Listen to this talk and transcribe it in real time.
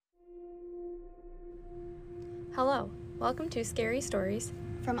Hello, welcome to Scary Stories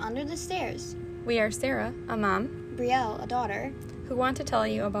From Under the Stairs. We are Sarah, a mom, Brielle, a daughter, who want to tell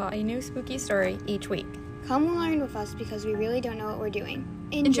you about a new spooky story each week. Come learn with us because we really don't know what we're doing.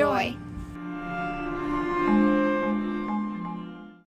 Enjoy.